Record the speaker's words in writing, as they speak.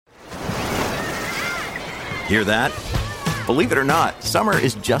Hear that? Believe it or not, summer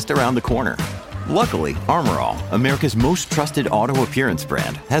is just around the corner. Luckily, Armor All, America's most trusted auto appearance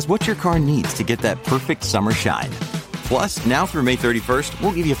brand, has what your car needs to get that perfect summer shine. Plus, now through May 31st,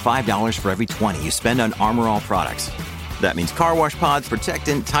 we'll give you $5 for every $20 you spend on Armor All products. That means car wash pods,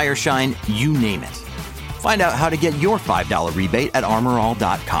 protectant, tire shine, you name it. Find out how to get your $5 rebate at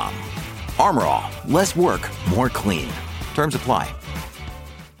armorall.com. Armor All, less work, more clean. Terms apply.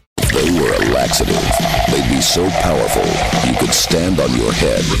 They were a laxative. They'd be so powerful, you could stand on your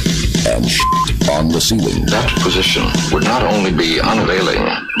head and on the ceiling. That position would not only be unveiling,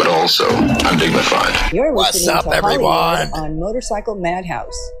 but also undignified. You're What's listening up, to everyone? Hollywood on Motorcycle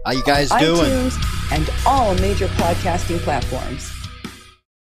Madhouse. How you guys doing? iTunes and all major podcasting platforms.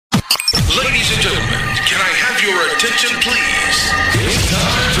 Ladies and gentlemen, can I have your attention, please? It's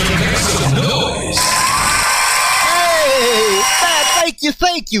time to make some noise. Hey,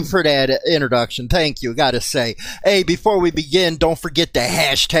 thank you for that introduction. Thank you, gotta say. Hey, before we begin, don't forget to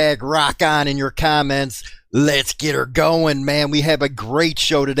hashtag rock on in your comments. Let's get her going, man. We have a great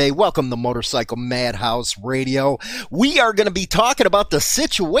show today. Welcome to Motorcycle Madhouse Radio. We are going to be talking about the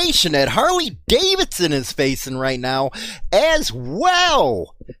situation that Harley Davidson is facing right now, as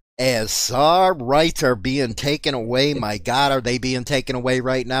well as our rights are being taken away. My God, are they being taken away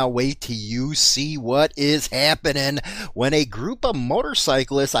right now? Wait till you see what is happening when a group of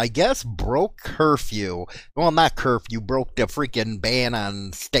motorcyclists, I guess, broke curfew. Well, not curfew, broke the freaking ban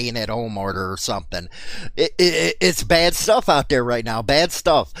on staying at home order or something. It's bad stuff out there right now, bad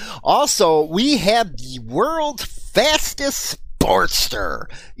stuff. Also, we have the world's fastest Sportster.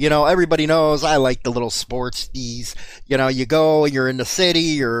 You know, everybody knows I like the little sportsties. You know, you go, you're in the city,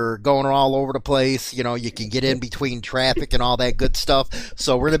 you're going all over the place. You know, you can get in between traffic and all that good stuff.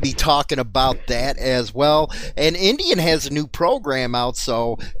 So we're going to be talking about that as well. And Indian has a new program out,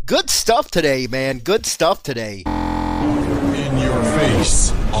 so good stuff today, man. Good stuff today. In your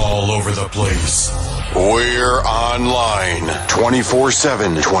face, all over the place. We're online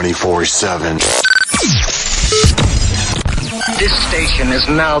 24/7. 24/7. This station is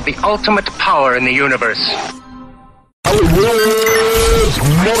now the ultimate power in the universe. Hollywood's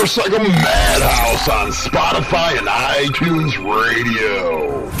Motorcycle Madhouse on Spotify and iTunes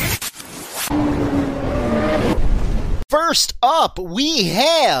Radio. First up, we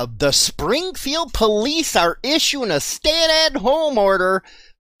have the Springfield Police are issuing a stay-at-home order,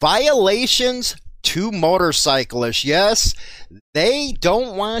 violations to motorcyclists. Yes, they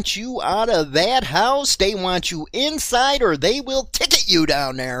don't want you out of that house. They want you inside or they will ticket you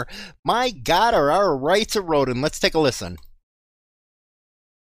down there. My God, are our rights eroded? Let's take a listen.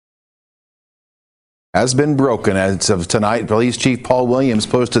 Has been broken as of tonight. Police Chief Paul Williams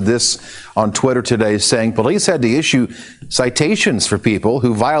posted this on Twitter today, saying police had to issue citations for people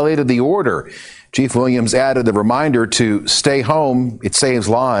who violated the order. Chief Williams added the reminder to stay home. It saves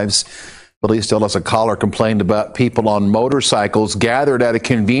lives. Police tell us a caller complained about people on motorcycles gathered at a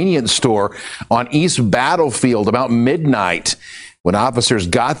convenience store on East Battlefield about midnight. When officers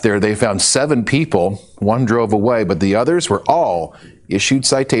got there, they found 7 people. 1 drove away, but the others were all issued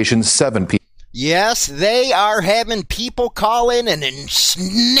citations. 7 people. Yes, they are having people call in and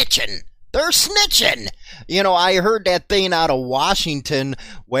snitching. They're snitching. You know, I heard that thing out of Washington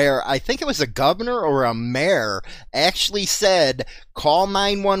where I think it was a governor or a mayor actually said, call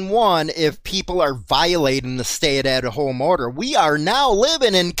 911 if people are violating the stay-at-home order. We are now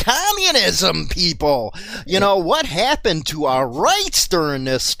living in communism, people. You know, what happened to our rights during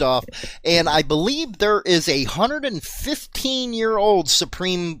this stuff? And I believe there is a 115-year-old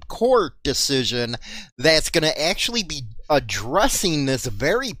Supreme Court decision that's going to actually be addressing this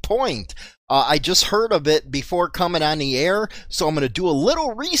very point. I just heard of it before coming on the air, so I'm going to do a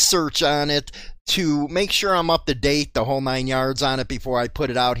little research on it to make sure I'm up to date, the whole 9 yards on it before I put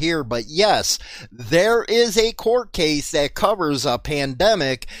it out here. But yes, there is a court case that covers a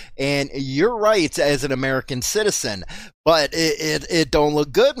pandemic and your rights as an American citizen. But it don't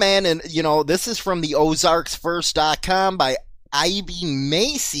look good, man. And, you know, this is from the OzarksFirst.com by Ivy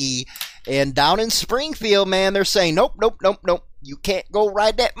Macy. And down in Springfield, man, they're saying, nope. You can't go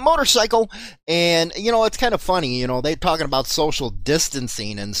ride that motorcycle. And, you know, it's kind of funny, you know, they're talking about social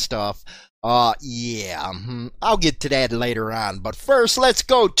distancing and stuff. I'll get to that later on. But first, let's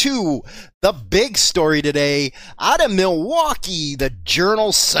go to the big story today out of Milwaukee, the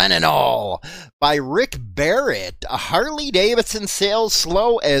Journal Sentinel by Rick Barrett. Harley Davidson sales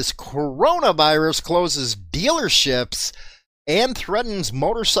slow as coronavirus closes dealerships and threatens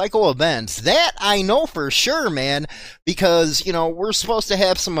motorcycle events. That I know for sure, man, because, you know, we're supposed to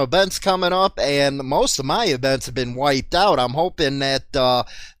have some events coming up, and most of my events have been wiped out. I'm hoping that the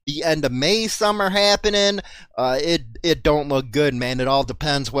the end of May summer happening, it don't look good, man. It all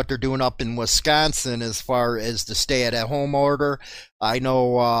depends what they're doing up in Wisconsin as far as the stay-at-home order. I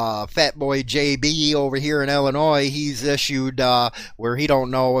know Fat Boy JB over here in Illinois, he's issued where he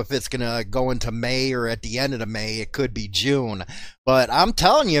don't know if it's going to go into May or at the end of the May. It could be June. But I'm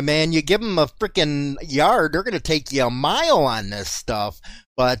telling you, man, you give them a freaking yard, they're going to take you a mile on this stuff.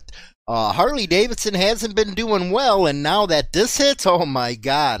 But Harley Davidson hasn't been doing well, and now that this hits, oh my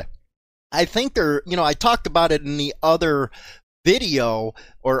God. I think they're, I talked about it in the other video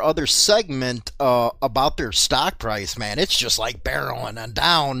or other segment about their stock price, man. It's just like barreling and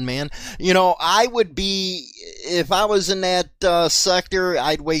down, man. I would be, if I was in that sector,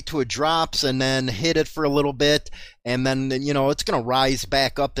 I'd wait till it drops and then hit it for a little bit, and then it's going to rise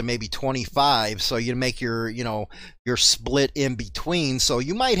back up to maybe 25, so you make your split in between, so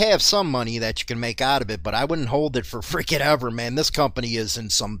you might have some money that you can make out of it, but I wouldn't hold it for freaking ever, man. This company is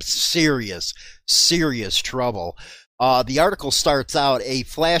in some serious trouble. The article starts out, a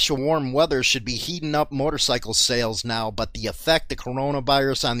flash of warm weather should be heating up motorcycle sales now, but the effect of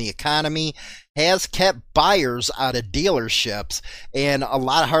coronavirus on the economy has kept buyers out of dealerships, and a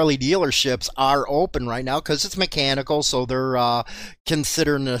lot of Harley dealerships are open right now because it's mechanical, so they're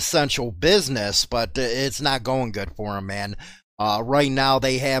considered an essential business, but it's not going good for them, man. Right now,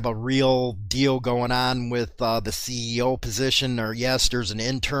 they have a real deal going on with the CEO position, or yes, there's an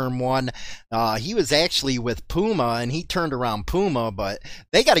interim one. He was actually with Puma, and he turned around Puma, but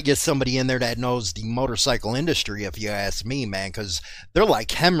they got to get somebody in there that knows the motorcycle industry, if you ask me, man, because they're like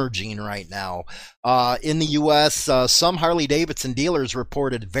hemorrhaging right now. In the U.S., some Harley-Davidson dealers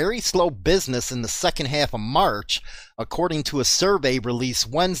reported very slow business in the second half of March, according to a survey released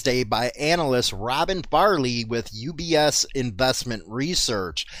Wednesday by analyst Robin Farley with UBS Investment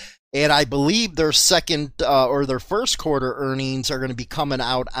Research. And I believe their their first quarter earnings are going to be coming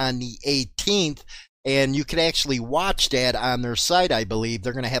out on the 18th. And you can actually watch that on their site, I believe.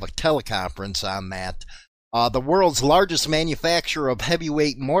 They're going to have a teleconference on that. The world's largest manufacturer of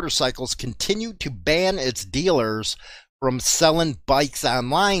heavyweight motorcycles continued to ban its dealers from selling bikes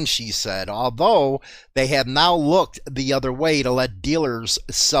online, she said, although they have now looked the other way to let dealers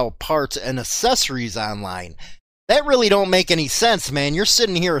sell parts and accessories online. That really don't make any sense, man. You're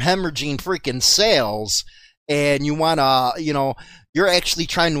sitting here hemorrhaging freaking sales, and you want to, you're actually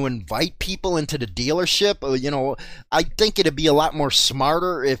trying to invite people into the dealership. I think it'd be a lot more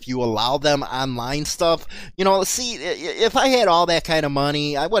smarter if you allow them online stuff. See, if I had all that kind of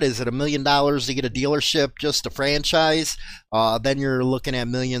money, what is it, $1 million to get a dealership, just a franchise? Then you're looking at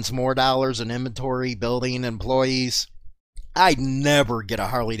millions more dollars in inventory, building, employees. I'd never get a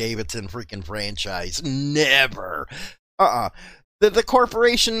Harley-Davidson freaking franchise. Never. The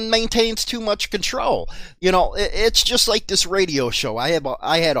corporation maintains too much control. It's just like this radio show. I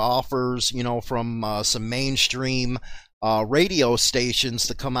had offers, from some mainstream radio stations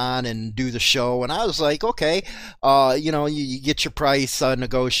to come on and do the show, and I was like, okay, you get your price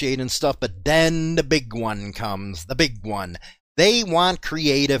negotiated and stuff, but then the big one comes. The big one. They want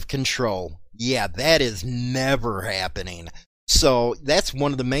creative control. Yeah, that is never happening. So that's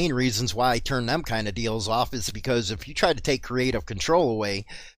one of the main reasons why I turn them kind of deals off, is because if you try to take creative control away,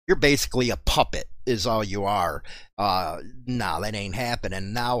 you're basically a puppet is all you are. No, that ain't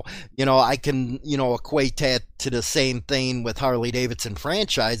happening. Now, I can, equate that to the same thing with Harley-Davidson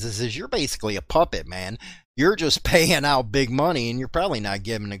franchises, is you're basically a puppet, man. You're just paying out big money, and you're probably not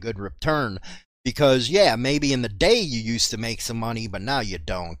giving a good return. Because, yeah, maybe in the day you used to make some money, but now you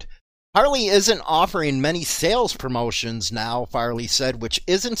don't. Harley isn't offering many sales promotions now, Farley said, which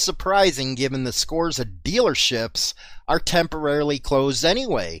isn't surprising given the scores of dealerships are temporarily closed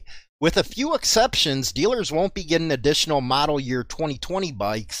anyway. With a few exceptions, dealers won't be getting additional model year 2020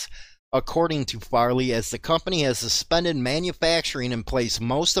 bikes, according to Farley, as the company has suspended manufacturing and placed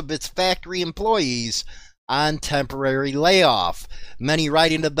most of its factory employees on temporary layoff. Many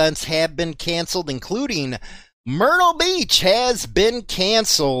riding events have been canceled, including Myrtle Beach has been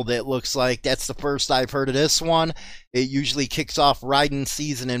canceled. It looks like that's the first I've heard of this one. It usually kicks off riding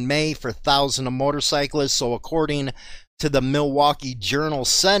season in May for thousands of motorcyclists. So according to the Milwaukee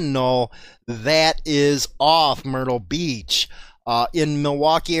Journal-Sentinel, that is off Myrtle Beach. In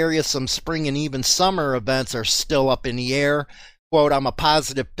Milwaukee area, some spring and even summer events are still up in the air. Quote, I'm a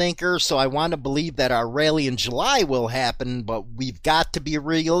positive thinker, so I want to believe that our rally in July will happen, but we've got to be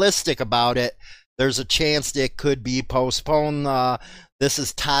realistic about it. There's a chance that it could be postponed. This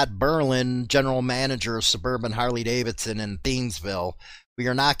is Todd Berlin, general manager of Suburban Harley-Davidson in Thiensville. We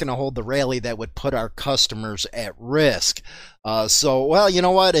are not going to hold the rally that would put our customers at risk. Well, you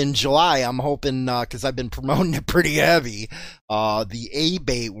know what? In July, I'm hoping, because I've been promoting it pretty heavy, the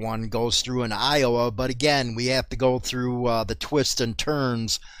ABATE one goes through in Iowa. But again, we have to go through the twists and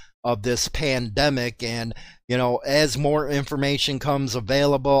turns of this pandemic. And, you know, as more information comes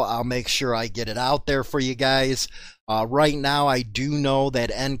available, I'll make sure I get it out there for you guys. Right now, I do know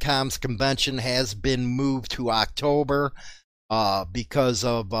that NCOM's convention has been moved to October. Because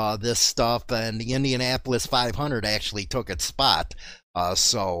of this stuff, and the Indianapolis 500 actually took its spot.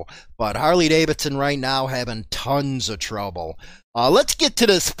 But Harley Davidson right now having tons of trouble. Let's get to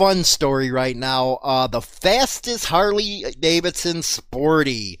this fun story right now. The fastest Harley Davidson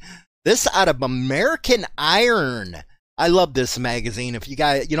Sporty. This out of American Iron. I love this magazine. If you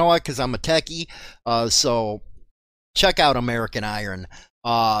guys, you know what, because I'm a techie, so check out American Iron.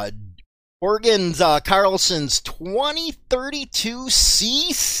 Oregon's Carlson's 2032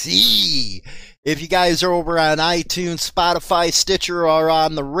 CC. If you guys are over on iTunes, Spotify, Stitcher, or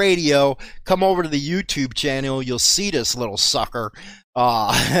on the radio, come over to the YouTube channel. You'll see this little sucker.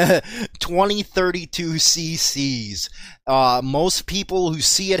 2032 CCs. Most people who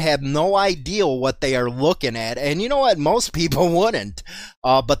see it have no idea what they are looking at. And you know what? Most people wouldn't.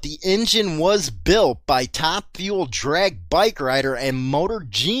 But the engine was built by Top Fuel drag bike rider and motor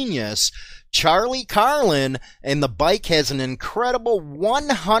genius Charlie Carlin, and the bike has an incredible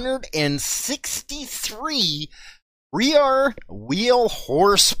 163 rear wheel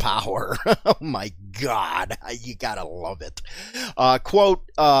horsepower. Oh my God, you gotta love it. Quote,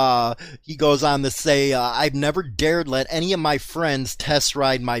 he goes on to say, I've never dared let any of my friends test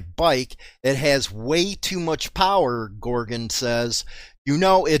ride my bike. It has way too much power, Gorgon says. You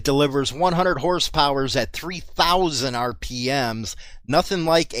know, it delivers 100 horsepowers at 3,000 RPMs. Nothing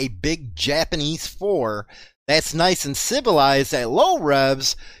like a big Japanese 4. That's nice and civilized at low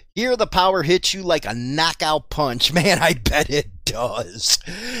revs. Here the power hits you like a knockout punch. Man, I bet it does.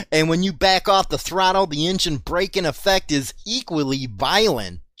 And when you back off the throttle, the engine braking effect is equally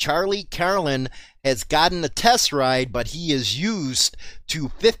violent. Charlie Carlin has gotten a test ride, but he is used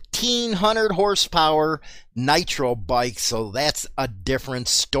to 1,500 horsepower nitro bikes, so that's a different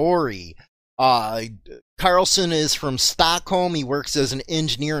story. Carlson is from Stockholm. He works as an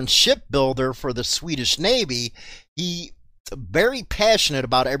engineer and shipbuilder for the Swedish Navy. He's very passionate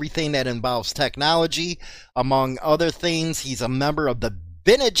about everything that involves technology. Among other things, he's a member of the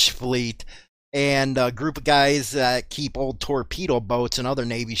Vintage Fleet, and a group of guys that keep old torpedo boats and other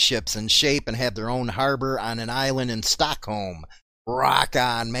Navy ships in shape and have their own harbor on an island in Stockholm. Rock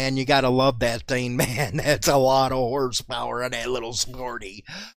on, man. You gotta love that thing, man. That's a lot of horsepower on that little Sporty.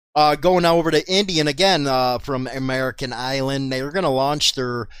 Going over to Indian again, from American Island, they're going to launch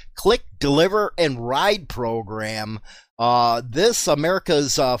their Click, Deliver, and Ride program. This,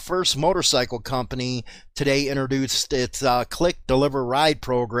 America's first motorcycle company, today introduced its Click, Deliver, Ride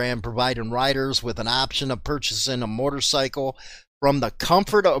program, providing riders with an option of purchasing a motorcycle from the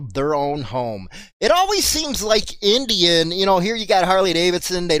comfort of their own home. It always seems like Indian, you know, here you got Harley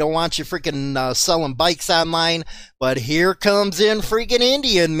Davidson, they don't want you freaking selling bikes online, but here comes in freaking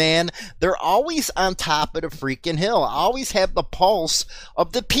Indian, man. They're always on top of the freaking hill, always have the pulse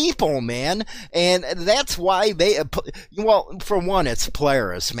of the people, man, and that's why they, well, for one, it's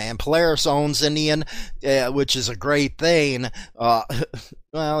Polaris, man. Polaris owns Indian, which is a great thing.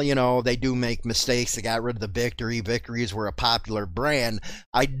 Well, you know, they do make mistakes. They got rid of the Victory. Victories were a popular brand.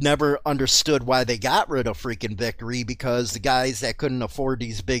 I never understood why they got rid of freaking Victory, because the guys that couldn't afford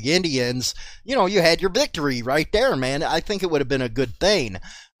these big Indians, you know, you had your Victory right there, man. I think it would have been a good thing.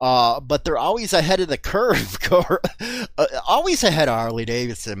 But they're always ahead of the curve. Always ahead of Harley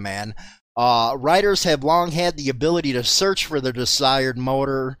Davidson, man. Riders have long had the ability to search for their desired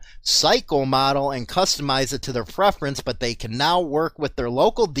motorcycle model and customize it to their preference, but they can now work with their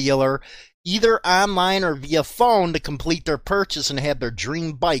local dealer either online or via phone to complete their purchase and have their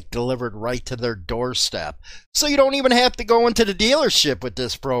dream bike delivered right to their doorstep. So you don't even have to go into the dealership with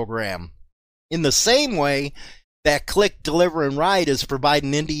this program. In the same way that Click, Deliver, and Ride is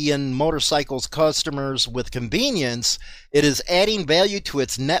providing Indian Motorcycles customers with convenience, it is adding value to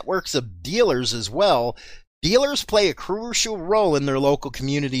its networks of dealers as well. Dealers play a crucial role in their local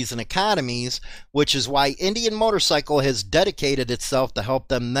communities and economies, which is why Indian Motorcycle has dedicated itself to help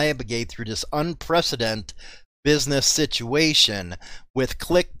them navigate through this unprecedented business situation, with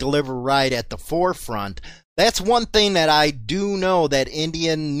Click, Deliver, Ride at the forefront. That's one thing that I do know that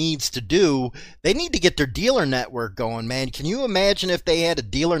Indian needs to do. They need to get their dealer network going, man. Can you imagine if they had a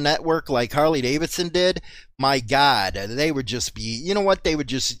dealer network like Harley Davidson did? My God, they would just be, you know what? They would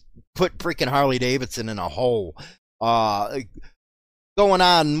just put freaking Harley Davidson in a hole. going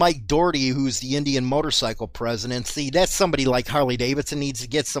on Mike Doherty, who's the Indian Motorcycle president. See, that's somebody like Harley Davidson needs to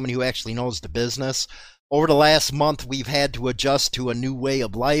get, somebody who actually knows the business. Over the last month, we've had to adjust to a new way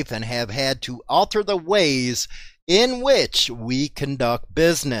of life and have had to alter the ways in which we conduct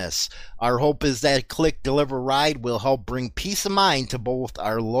business. Our hope is that Click, Deliver, Ride will help bring peace of mind to both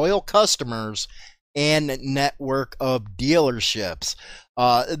our loyal customers and network of dealerships.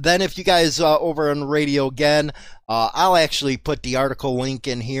 Then if you guys over on the radio again, I'll actually put the article link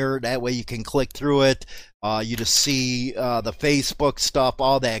in here. That way you can click through it. You just see the Facebook stuff,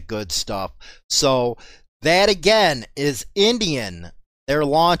 all that good stuff. So that again is Indian. They're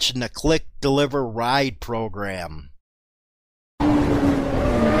launching the Click, Deliver, Ride program.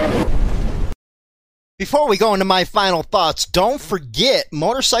 Before we go into my final thoughts, don't forget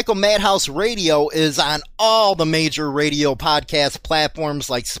Motorcycle Madhouse Radio is on all the major radio podcast platforms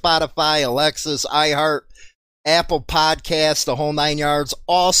like Spotify, Alexis, iHeart, Apple Podcasts, the whole 9 yards.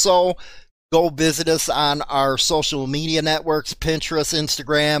 Also, go visit us on our social media networks, Pinterest,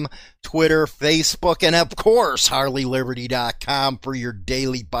 Instagram, Twitter, Facebook, and of course, HarleyLiberty.com for your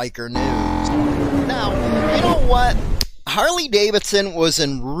daily biker news. Now, you know what? Harley Davidson was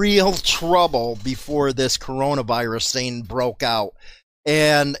in real trouble before this coronavirus thing broke out.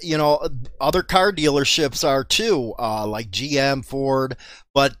 And, you know, other car dealerships are too, like GM, Ford,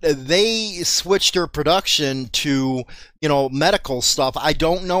 but they switched their production to, you know, medical stuff. I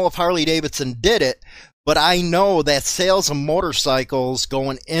don't know if Harley Davidson did it, but I know that sales of motorcycles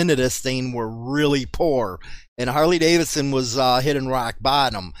going into this thing were really poor. And Harley Davidson was hitting rock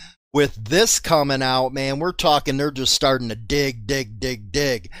bottom. With this coming out, man, we're talking they're just starting to dig.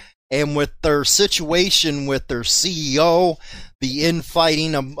 And with their situation with their CEO, the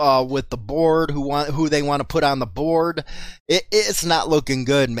infighting with the board, who they want to put on the board, it's not looking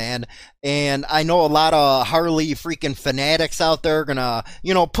good, man. And I know a lot of Harley freaking fanatics out there are gonna,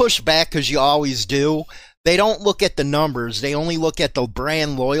 you know, push back because you always do. They don't look at the numbers. They only look at the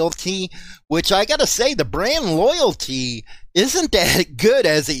brand loyalty, which I gotta say, the brand loyalty isn't that good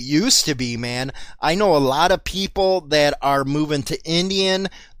as it used to be, man. I know a lot of people that are moving to Indian.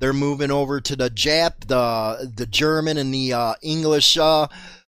 They're moving over to the Jap, the German, and the English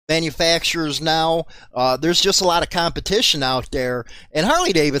manufacturers now. There's just a lot of competition out there, and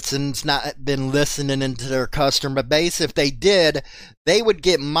Harley Davidson's not been listening into their customer base. If they did, they would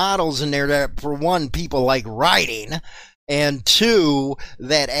get models in there that, for one, people like riding, and two,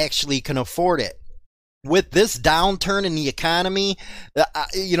 that actually can afford it. With this downturn in the economy,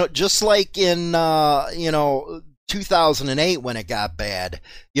 you know, just like in, 2008 when it got bad,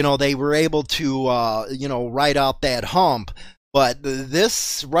 you know, they were able to, ride out that hump. But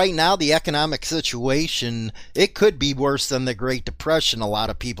this, right now, the economic situation, it could be worse than the Great Depression, a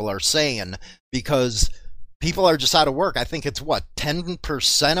lot of people are saying, because people are just out of work. I think it's,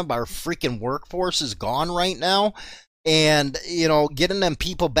 10% of our freaking workforce is gone right now? And, you know, getting them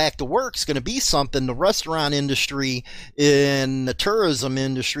people back to work is going to be something. The restaurant industry, in the tourism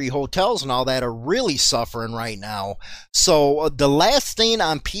industry, hotels and all that are really suffering right now. So the last thing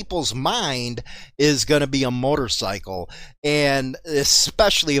on people's mind is going to be a motorcycle, and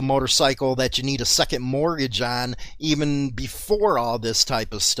especially a motorcycle that you need a second mortgage on even before all this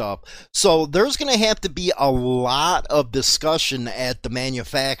type of stuff. So there's going to have to be a lot of discussion at the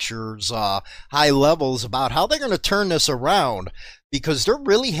manufacturers' high levels about how they're going to turn this around, because they're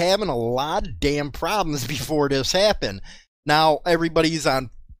really having a lot of damn problems before this happened. Now everybody's on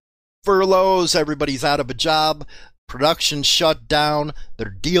furloughs, everybody's out of a job, production shut down,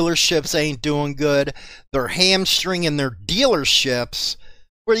 their dealerships ain't doing good, they're hamstringing their dealerships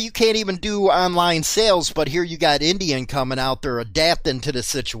where you can't even do online sales. But here you got Indian coming out, they're adapting to the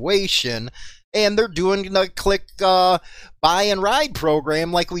situation, and they're doing the Click Buy and Ride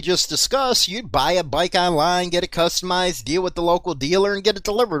program like we just discussed. You buy a bike online, get it customized, deal with the local dealer, and get it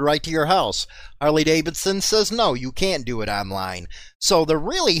delivered right to your house. Harley Davidson says, no, you can't do it online. So they're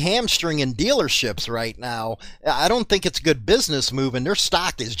really hamstringing dealerships right now. I don't think it's a good business move, and their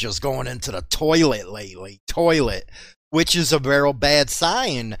stock is just going into the toilet lately. Which is a very bad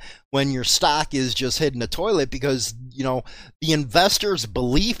sign when your stock is just hitting the toilet, because, you know, the investors'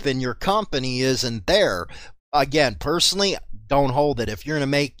 belief in your company isn't there. Again, personally, don't hold it. If you're going to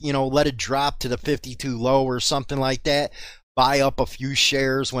make, you know, let it drop to the 52 low or something like that, buy up a few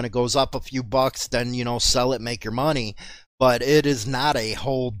shares. When it goes up a few bucks, then, you know, sell it, make your money. But it is not a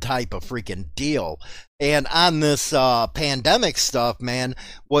hold type of freaking deal. And on this pandemic stuff, man,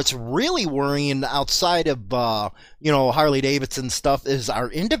 what's really worrying outside of, Harley Davidson stuff is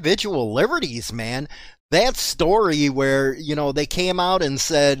our individual liberties, man. that story where, you know, they came out and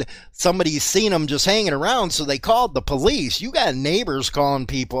said somebody's seen them just hanging around, so they called the police. You got neighbors calling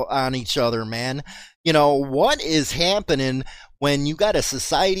people on each other, man. You know, what is happening when you got a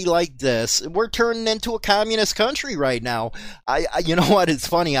society like this? We're turning into a communist country right now. You know what? It's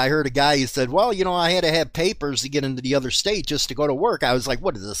funny. I heard a guy who said, well, you know, I had to have papers to get into the other state just to go to work. I was like,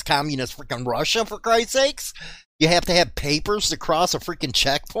 what is this, communist freaking Russia, for Christ's sakes? You have to have papers to cross a freaking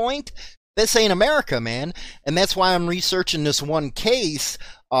checkpoint? This ain't America, man. And that's why I'm researching this one case.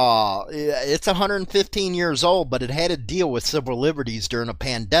 It's 115 years old, but it had to deal with civil liberties during a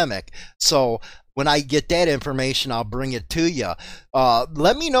pandemic. So when I get that information, I'll bring it to you.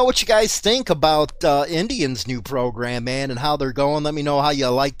 Let me know what you guys think about Indian's new program, man, and how they're going. Let me know how you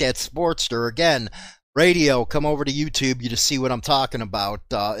like that Sportster. Again, radio, come over to YouTube, you just see what I'm talking about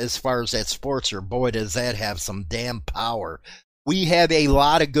as far as that Sportster. Boy, does that have some damn power. We have a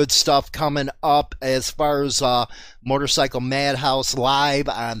lot of good stuff coming up as far as Motorcycle Madhouse Live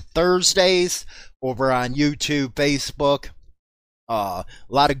on Thursdays over on YouTube, Facebook. A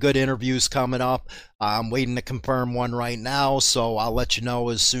lot of good interviews coming up. I'm waiting to confirm one right now, so I'll let you know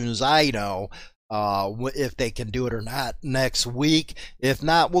as soon as I know if they can do it or not next week. If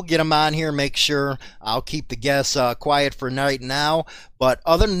not, we'll get them on here, make sure. I'll keep the guests quiet for right now. But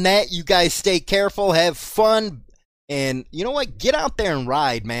other than that, you guys stay careful, have fun. And you know what? Get out there and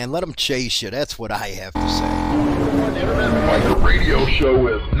ride, man. Let them chase you. That's what I have to say. Internet Biker Radio Show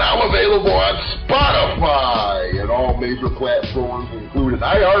is now available on Spotify and all major platforms, including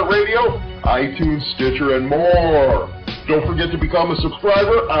iHeartRadio, iTunes, Stitcher, and more. Don't forget to become a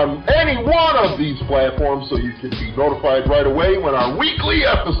subscriber on any one of these platforms so you can be notified right away when our weekly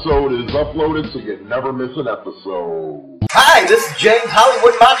episode is uploaded so you never miss an episode. Hi, this is James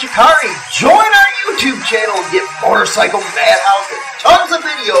Hollywood Machikari. Join our YouTube channel and get Motorcycle Madhouse and tons of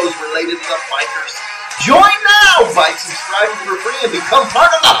videos related to the bikers. Join now by subscribing for free and become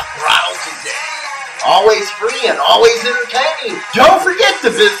part of the Throttle today. Always free and always entertaining. Don't forget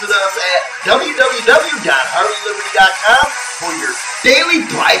to visit us at www.harleyliberty.com for your daily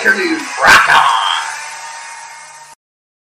biker news. Rock on!